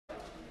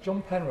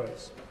John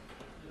Penrose.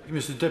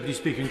 Mr. Deputy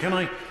Speaker, can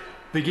I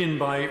begin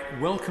by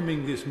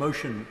welcoming this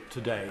motion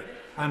today,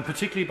 and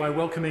particularly by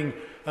welcoming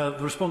the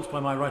response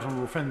by my right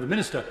honourable friend, the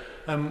Minister,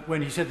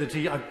 when he said that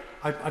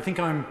I think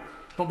I'm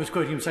not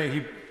misquoting him, saying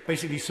he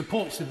basically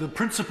supports the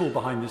principle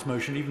behind this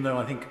motion, even though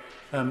I think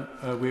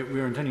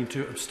we're intending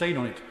to abstain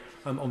on it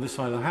on this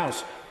side of the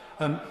House.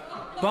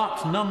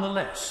 But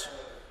nonetheless,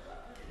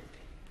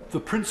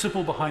 the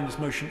principle behind this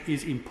motion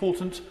is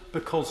important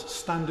because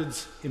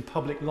standards in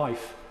public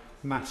life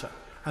matter,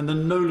 and the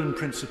Nolan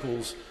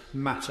principles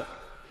matter.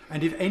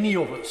 And if any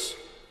of us,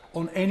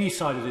 on any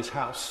side of this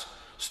House,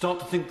 start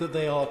to think that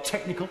they are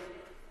technical,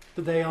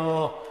 that they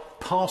are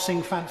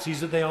passing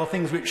fancies, that they are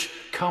things which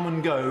come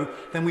and go,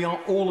 then we are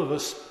all of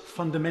us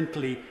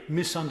fundamentally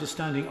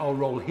misunderstanding our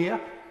role here.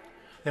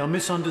 They are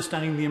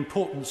misunderstanding the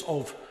importance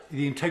of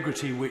the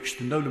integrity which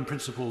the Nolan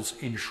principles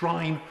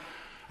enshrine,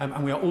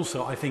 and we are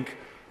also, I think,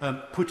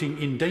 putting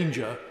in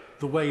danger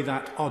the way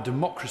that our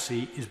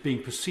democracy is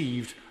being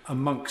perceived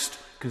amongst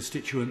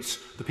constituents,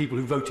 the people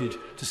who voted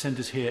to send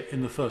us here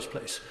in the first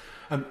place.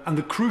 And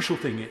the crucial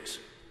thing is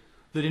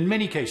that in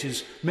many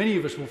cases, many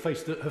of us will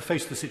have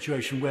faced the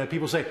situation where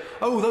people say,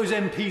 oh, those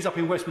MPs up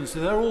in Westminster,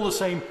 they're all the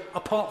same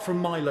apart from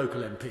my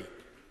local MP.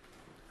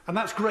 And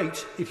that's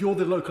great if you're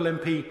the local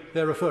MP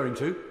they're referring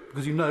to,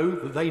 because you know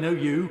that they know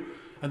you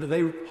and that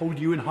they hold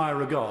you in higher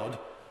regard.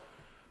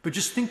 But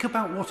just think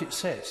about what it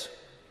says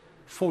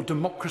for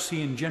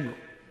democracy in general.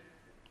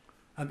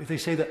 If they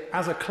say that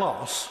as a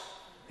class,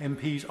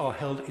 MPs are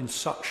held in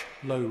such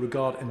low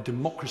regard and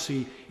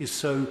democracy is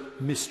so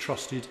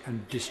mistrusted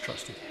and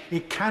distrusted.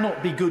 It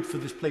cannot be good for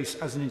this place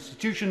as an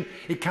institution,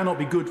 it cannot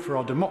be good for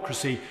our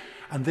democracy,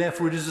 and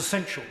therefore it is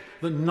essential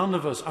that none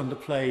of us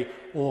underplay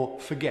or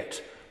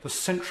forget the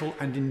central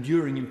and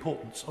enduring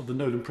importance of the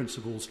Nolan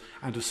principles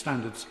and of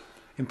standards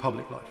in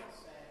public life.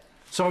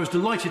 So I was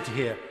delighted to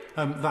hear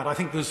that. I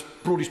think there's,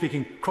 broadly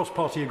speaking,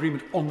 cross-party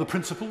agreement on the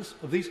principles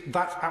of these.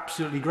 That's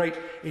absolutely great.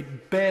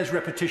 It bears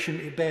repetition,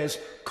 it bears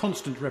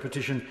constant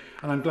repetition,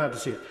 and I'm glad to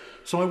see it.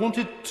 So I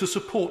wanted to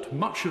support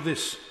much of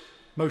this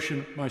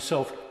motion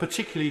myself,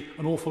 particularly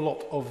an awful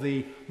lot of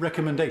the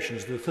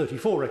recommendations, the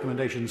 34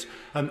 recommendations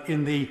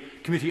in the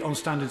Committee on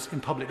Standards in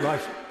Public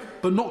Life,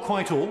 but not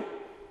quite all.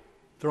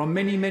 There are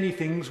many, many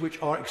things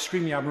which are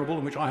extremely admirable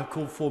and which I have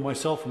called for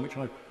myself and which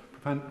I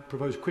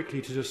propose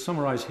quickly to just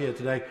summarise here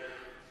today.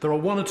 There are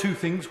one or two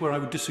things where I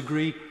would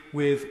disagree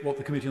with what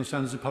the Committee on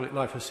Standards in Public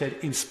Life has said,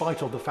 in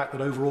spite of the fact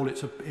that overall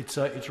its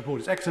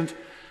report is excellent.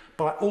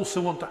 But I also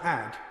want to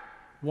add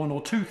one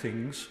or two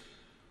things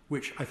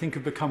which I think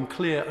have become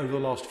clear over the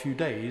last few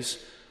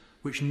days,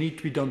 which need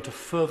to be done to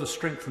further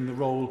strengthen the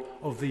role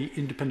of the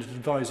independent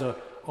advisor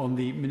on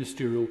the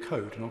ministerial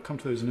code. And I'll come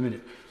to those in a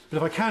minute. But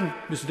if I can,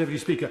 Mr. Deputy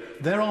Speaker,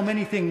 there are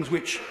many things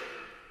which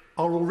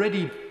have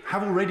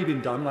already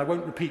been done. I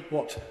won't repeat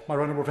what my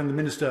right honourable friend the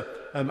Minister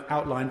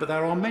outlined, but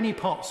there are many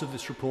parts of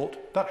this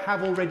report that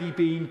have already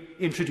been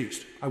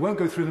introduced. I won't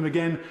go through them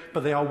again,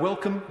 but they are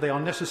welcome, they are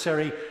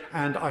necessary,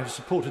 and I have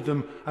supported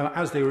them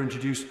as they were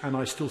introduced, and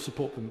I still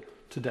support them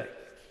today.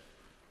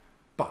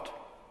 But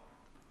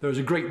there is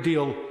a great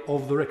deal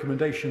of the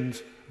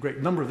recommendations, a great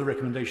number of the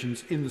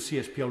recommendations in the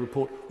CSPL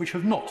report which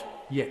have not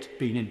yet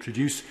been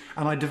introduced,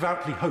 and I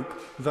devoutly hope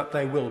that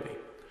they will be.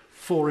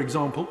 For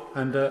example,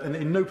 and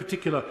in no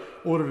particular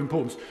order of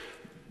importance,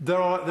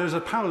 there is a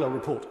parallel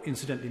report,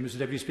 incidentally, Mr.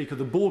 Deputy Speaker,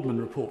 the Boardman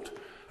report,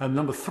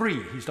 number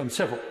 3, he's done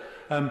several,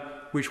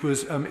 which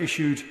was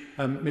issued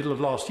middle of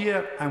last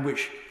year and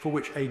for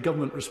which a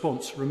government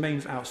response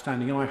remains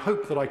outstanding. And I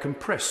hope that I can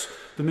press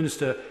the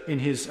Minister in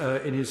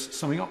his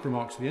summing up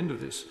remarks at the end of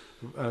this,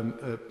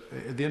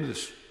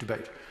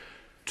 debate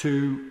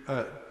to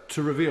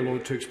reveal or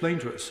to explain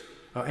to us,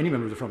 any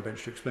member of the front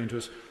bench to explain to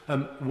us,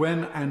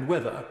 when and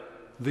whether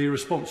the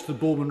response to the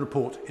Boardman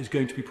report is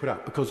going to be put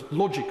out, because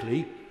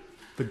logically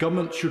the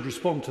government should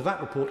respond to that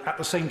report at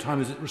the same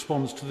time as it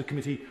responds to the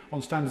Committee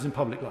on Standards in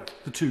Public Life.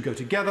 The two go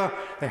together,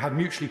 they have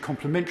mutually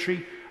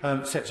complementary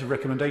sets of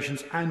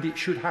recommendations, and it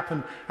should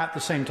happen at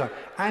the same time.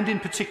 And in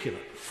particular,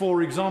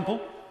 for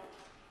example,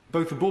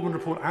 both the Boardman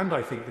report and,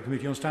 I think, the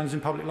Committee on Standards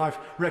in Public Life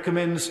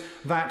recommends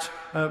that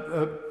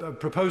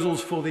proposals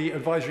for the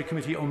Advisory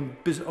Committee on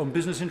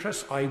Business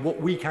Interests, i.e.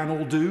 what we can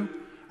all do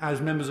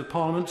as Members of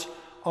Parliament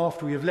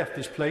after we have left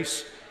this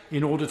place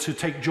in order to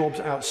take jobs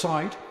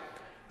outside,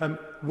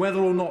 whether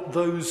or not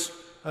those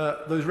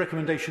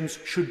recommendations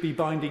should be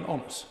binding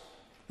on us.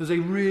 There's a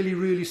really,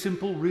 really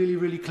simple, really,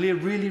 really clear,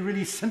 really,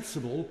 really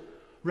sensible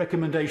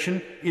recommendation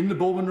in the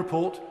Boardman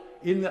report,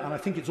 and I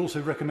think it's also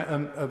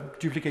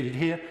duplicated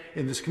here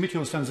in this Committee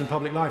on Standards in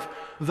Public Life,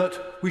 that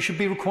we should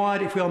be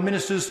required, if we are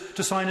ministers,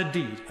 to sign a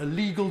deed, a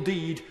legal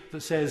deed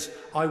that says,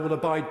 I will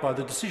abide by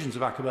the decisions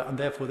of ACABA, and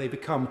therefore they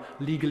become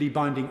legally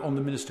binding on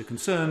the minister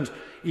concerned,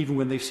 even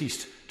when they've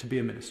ceased to be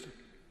a minister.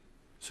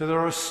 So there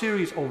are a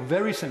series of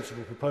very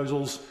sensible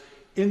proposals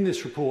in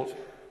this report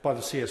by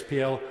the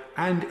CSPL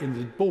and in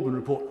the Boardman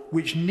report,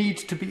 which need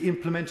to be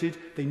implemented,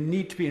 they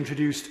need to be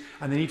introduced,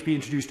 and they need to be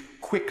introduced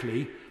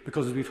quickly,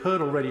 because as we've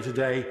heard already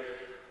today,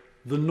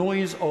 the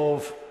noise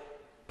of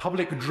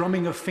public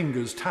drumming of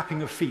fingers,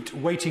 tapping of feet,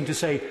 waiting to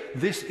say,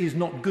 this is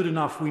not good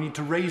enough, we need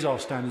to raise our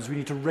standards, we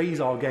need to raise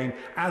our game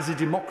as a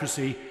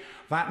democracy,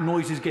 that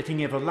noise is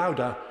getting ever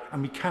louder,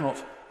 and we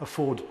cannot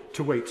afford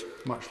to wait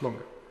much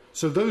longer.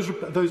 So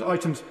those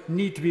items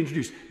need to be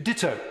introduced.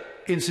 Ditto,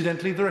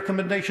 incidentally, the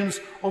recommendations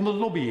on the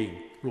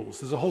lobbying rules.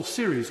 There's a whole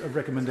series of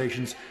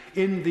recommendations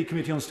in the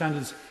Committee on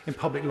Standards in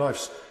Public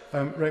Life's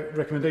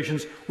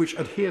recommendations which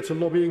adhere to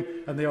lobbying,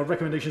 and they are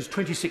recommendations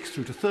 26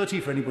 through to 30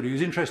 for anybody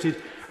who's interested,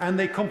 and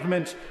they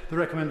complement the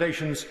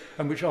recommendations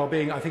which are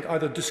being, I think,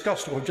 either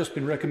discussed or have just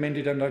been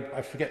recommended, and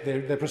I forget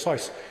their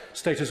precise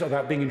status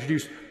about being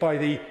introduced by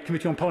the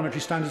Committee on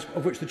Parliamentary Standards,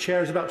 of which the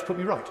Chair is about to put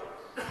me right.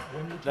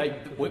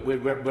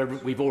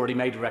 We've already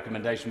made a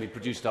recommendation, we've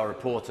produced our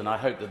report, and I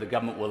hope that the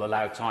Government will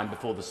allow time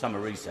before the summer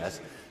recess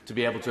to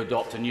be able to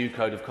adopt a new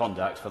code of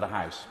conduct for the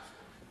House.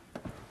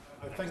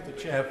 I thank the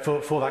Chair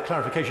for that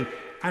clarification,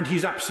 and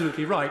he's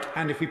absolutely right.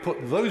 And if we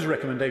put those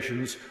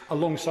recommendations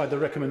alongside the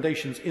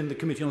recommendations in the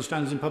Committee on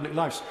Standards in Public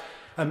Life's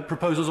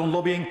proposals on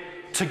lobbying,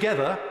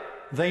 together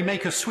they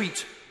make a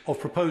suite of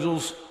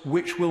proposals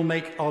which will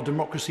make our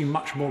democracy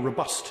much more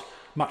robust,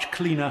 much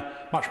cleaner,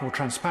 much more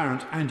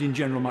transparent, and in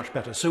general much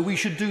better. So we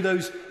should do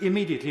those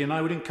immediately, and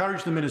I would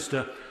encourage the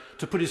Minister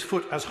to put his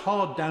foot as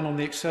hard down on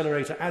the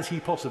accelerator as he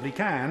possibly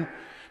can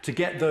to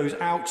get those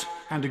out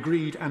and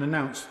agreed and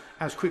announced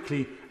as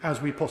quickly as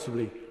we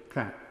possibly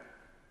can.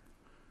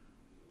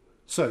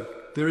 So,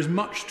 there is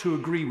much to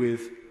agree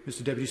with,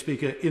 Mr Deputy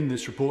Speaker, in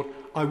this report.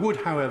 I would,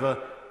 however,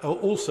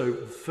 also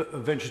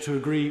venture to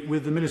agree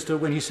with the Minister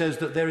when he says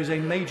that there is a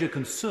major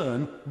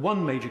concern,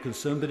 one major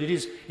concern, that it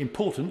is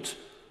important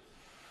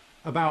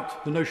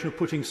about the notion of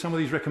putting some of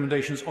these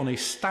recommendations on a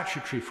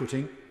statutory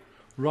footing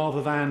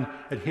rather than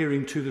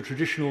adhering to the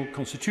traditional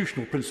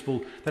constitutional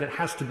principle that it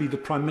has to be the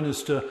Prime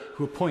Minister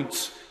who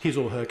appoints his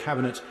or her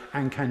cabinet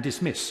and can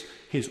dismiss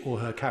his or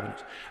her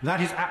cabinet.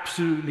 That is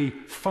absolutely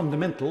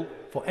fundamental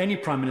for any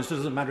Prime Minister. It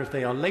doesn't matter if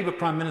they are Labour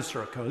Prime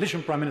Minister, a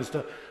Coalition Prime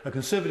Minister, a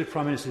Conservative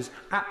Prime Minister. It's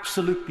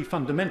absolutely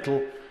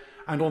fundamental.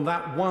 And on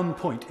that one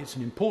point, it's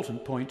an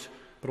important point,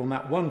 but on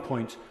that one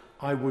point,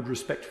 I would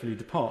respectfully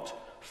depart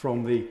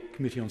from the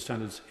Committee on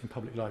Standards in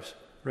Public Life's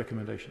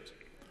recommendations.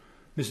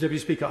 Mr Deputy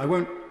Speaker, I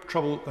won't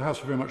trouble the House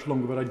for very much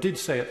longer, but I did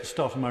say at the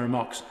start of my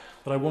remarks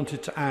that I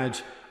wanted to add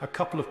a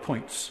couple of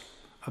points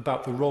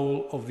about the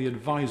role of the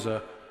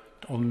advisor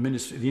on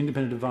the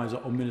independent advisor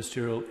on the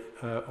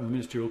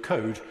ministerial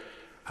code,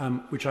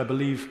 which I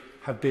believe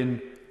have been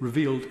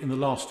revealed in the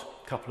last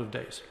couple of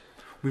days.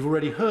 We've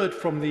already heard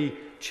from the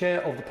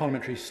Chair of the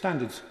Parliamentary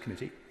Standards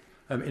Committee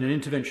in an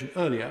intervention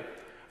earlier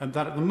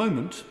that at the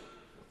moment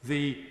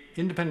the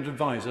independent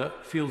advisor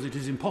feels it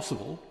is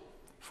impossible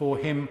for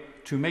him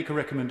to make a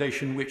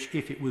recommendation which,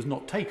 if it was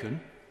not taken,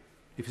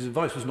 if his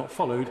advice was not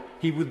followed,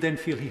 he would then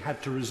feel he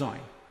had to resign.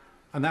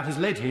 And that has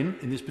led him,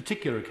 in this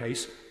particular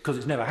case, because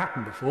it's never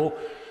happened before,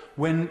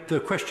 when the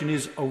question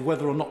is of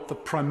whether or not the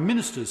Prime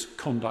Minister's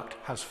conduct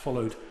has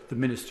followed the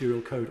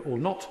ministerial code or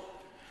not,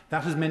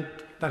 that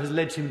has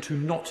led him to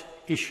not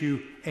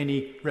issue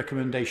any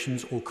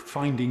recommendations or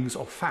findings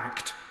of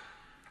fact,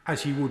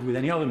 as he would with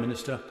any other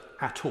minister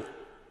at all.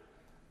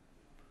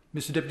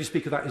 Mr Deputy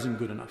Speaker, that isn't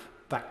good enough.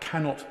 That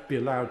cannot be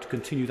allowed to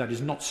continue. That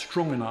is not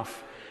strong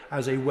enough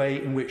as a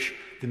way in which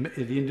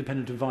the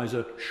independent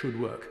advisor should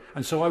work.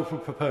 And so I will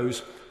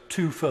propose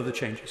two further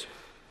changes,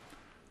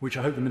 which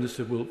I hope the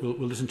Minister will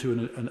listen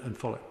to and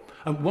follow.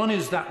 And one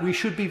is that we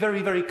should be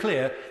very, very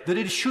clear that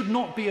it should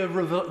not be a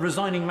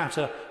resigning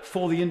matter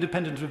for the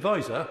independent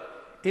advisor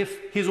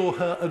if his or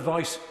her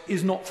advice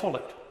is not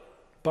followed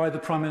by the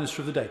Prime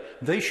Minister of the day.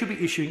 They should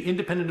be issuing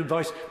independent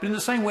advice, but in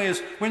the same way as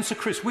when Sir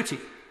Chris Whitty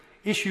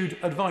issued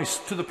advice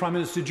to the Prime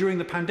Minister during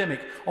the pandemic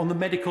on the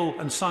medical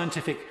and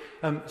scientific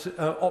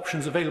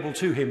options available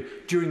to him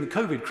during the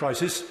COVID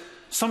crisis.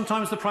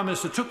 Sometimes the Prime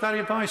Minister took that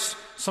advice,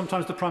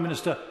 sometimes the Prime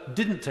Minister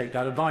didn't take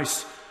that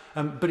advice,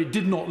 but it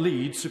did not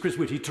lead Sir Chris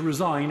Whitty to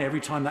resign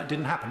every time that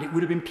didn't happen. It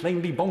would have been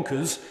plainly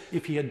bonkers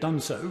if he had done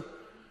so.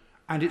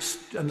 And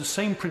the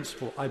same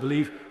principle, I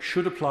believe,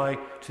 should apply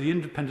to the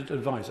independent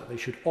advisor. They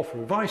should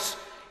offer advice.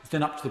 It's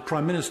then up to the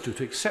Prime Minister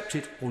to accept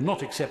it or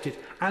not accept it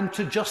and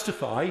to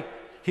justify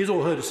his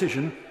or her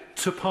decision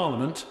to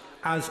Parliament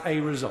as a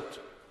result.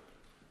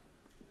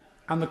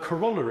 And the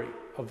corollary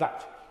of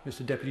that,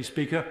 Mr Deputy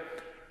Speaker,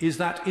 is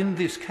that in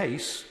this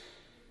case,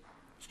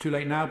 it's too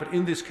late now, but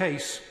in this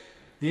case,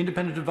 the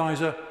independent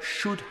advisor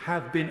should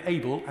have been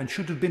able and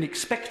should have been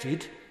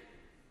expected,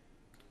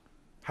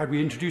 had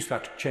we introduced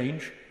that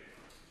change,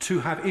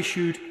 to have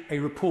issued a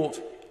report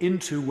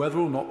into whether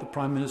or not the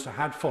Prime Minister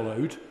had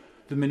followed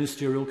the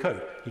ministerial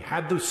code. He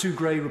had the Sue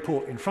Gray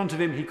report in front of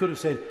him. He could have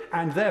said,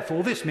 and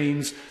therefore this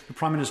means the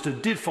Prime Minister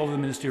did follow the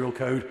ministerial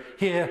code.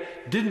 Here,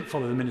 didn't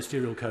follow the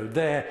ministerial code.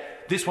 There,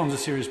 this one's a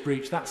serious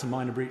breach. That's a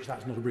minor breach.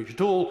 That's not a breach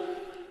at all.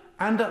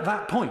 And at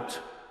that point,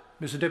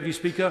 Mr Deputy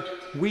Speaker,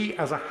 we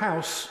as a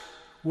House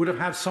would have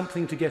had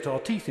something to get our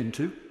teeth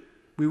into.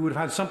 We would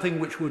have had something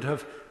which would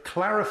have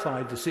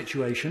clarified the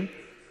situation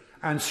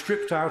and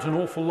stripped out an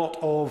awful lot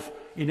of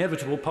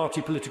inevitable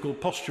party political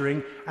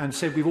posturing and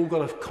said we've all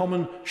got a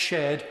common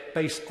shared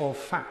base of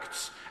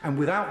facts. And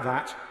without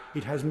that,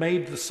 it has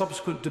made the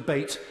subsequent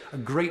debate a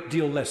great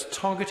deal less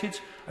targeted,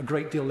 a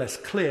great deal less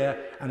clear,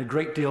 and a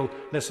great deal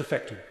less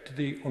effective. To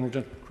the Honourable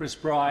Gentleman. Chris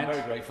Bryant. I'm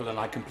very grateful, and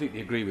I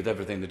completely agree with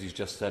everything that he's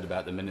just said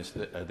about the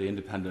minister, the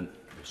independent,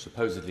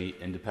 supposedly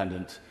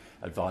independent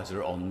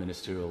advisor on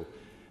ministerial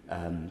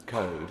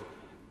code.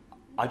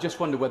 I just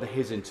wonder whether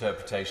his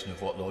interpretation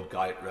of what Lord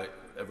Guy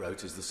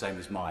wrote is the same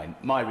as mine.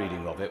 My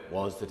reading of it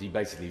was that he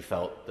basically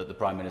felt that the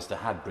Prime Minister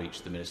had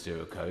breached the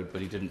ministerial code,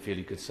 but he didn't feel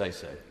he could say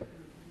so.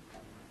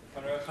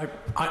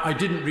 I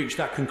didn't reach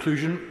that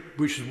conclusion,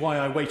 which is why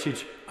I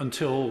waited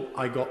until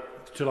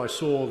I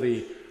saw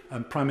the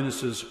Prime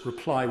Minister's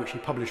reply, which he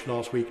published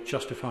last week,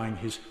 justifying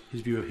his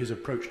view of his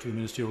approach to the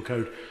ministerial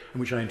code, and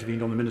which I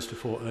intervened on the Minister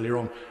for earlier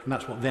on. And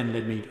that's what then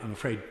led me, I'm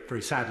afraid,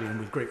 very sadly and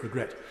with great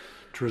regret,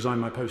 to resign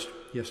my post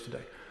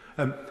yesterday.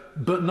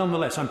 But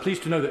nonetheless, I'm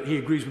pleased to know that he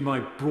agrees with my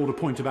broader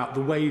point about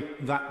the way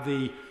that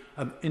the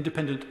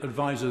independent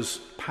advisor's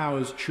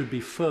powers should be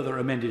further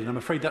amended. And I'm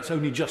afraid that's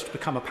only just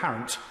become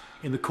apparent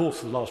in the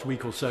course of the last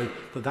week or so,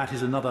 that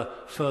is another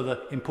further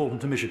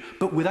important omission.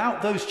 But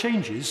without those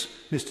changes,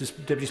 Mr.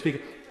 Deputy Speaker,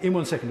 in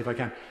 1 second if I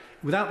can,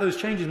 without those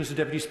changes, Mr.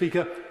 Deputy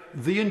Speaker,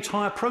 the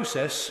entire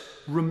process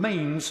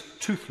remains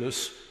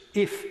toothless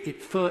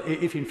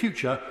if in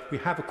future we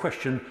have a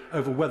question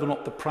over whether or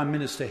not the Prime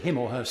Minister, him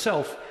or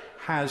herself,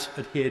 has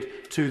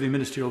adhered to the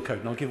ministerial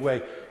code. And I'll give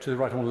way to the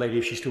Right Honourable Lady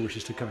if she still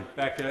wishes to come in.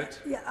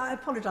 Beckett. Yeah, I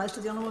apologise to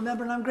the Honourable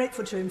Member, and I'm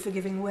grateful to him for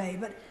giving way.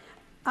 But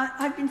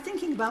I've been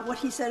thinking about what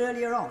he said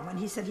earlier on, when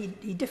he said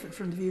he differed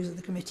from the views of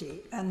the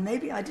committee, and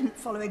maybe I didn't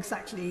follow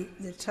exactly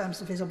the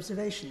terms of his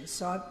observations,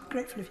 so I'm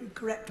grateful if he'd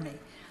correct me.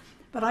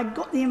 But I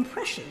got the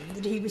impression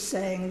that he was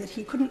saying that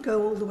he couldn't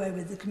go all the way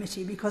with the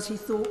committee because he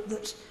thought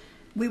that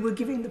we were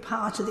giving the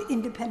power to the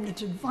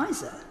independent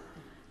advisor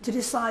to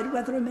decide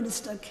whether a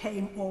minister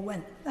came or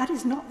went. That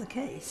is not the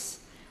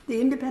case.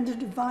 The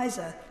independent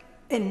advisor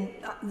in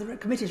the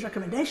committee's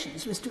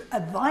recommendations was to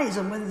advise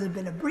on whether there had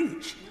been a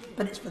breach,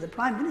 but it's for the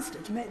Prime Minister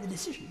to make the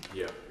decision.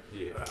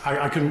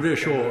 I can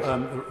reassure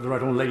the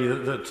Right Honourable Lady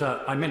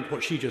that I meant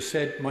what she just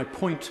said. My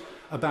point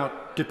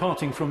about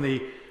departing from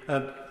the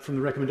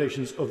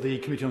recommendations of the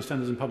Committee on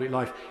Standards in Public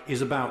Life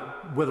is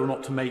about whether or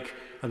not to make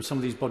some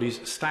of these bodies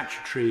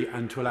statutory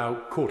and to allow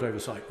court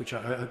oversight,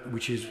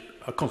 which is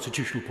a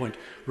constitutional point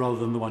rather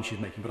than the one she's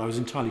making. But I was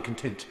entirely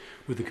content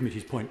with the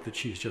committee's point that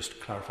she's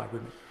just clarified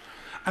with me.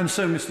 And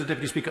so, Mr.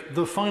 Deputy Speaker,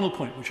 the final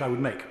point which I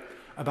would make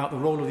about the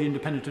role of the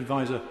independent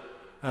advisor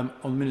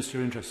on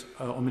ministerial interests,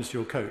 on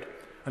ministerial code,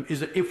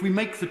 is that if we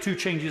make the two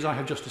changes I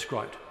have just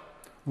described,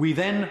 we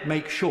then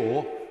make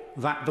sure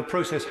that the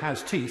process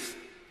has teeth,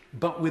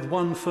 but with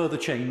one further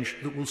change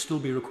that will still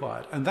be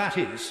required. And that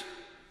is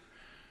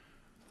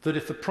that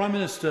if the Prime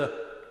Minister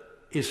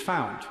is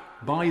found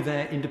by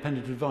their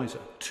independent advisor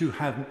to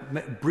have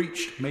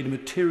made a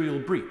material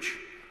breach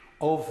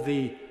of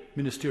the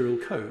ministerial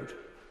code,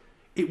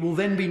 it will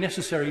then be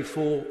necessary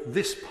for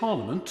this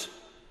Parliament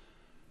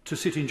to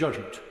sit in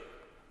judgment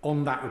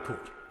on that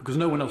report, because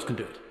no one else can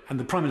do it. And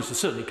the Prime Minister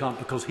certainly can't,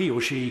 because he or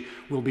she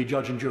will be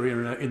judge and jury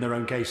in their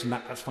own case, and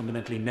that's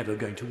fundamentally never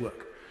going to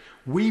work.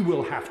 We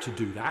will have to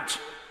do that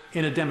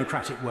in a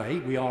democratic way.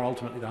 We are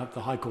ultimately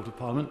the High Court of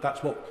Parliament.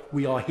 That's what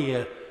we are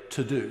here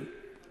to do.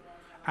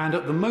 And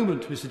at the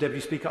moment, Mr.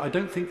 Deputy Speaker, I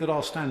don't think that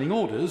our standing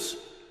orders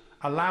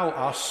allow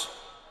us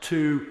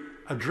to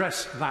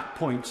address that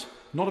point,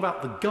 not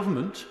about the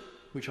government,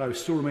 which I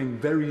still remain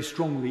very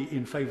strongly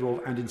in favour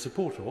of and in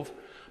support of,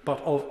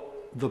 but of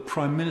the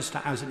Prime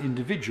Minister as an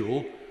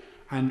individual,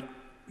 and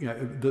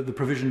the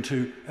provision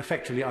to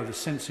effectively either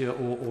censure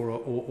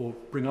or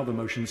bring other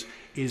motions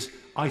is,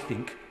 I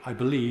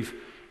believe,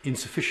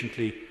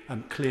 insufficiently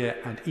clear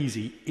and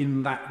easy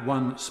in that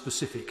one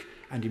specific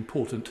and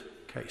important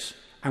case.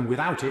 And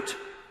without it,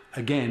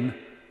 again,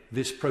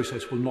 this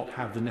process will not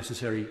have the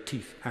necessary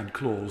teeth and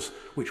claws,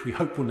 which we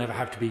hope will never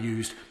have to be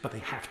used, but they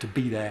have to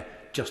be there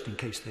just in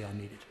case they are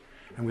needed.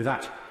 And with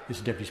that,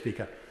 Mr. Deputy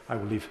Speaker, I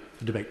will leave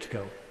the debate to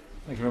go.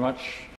 Thank you very much.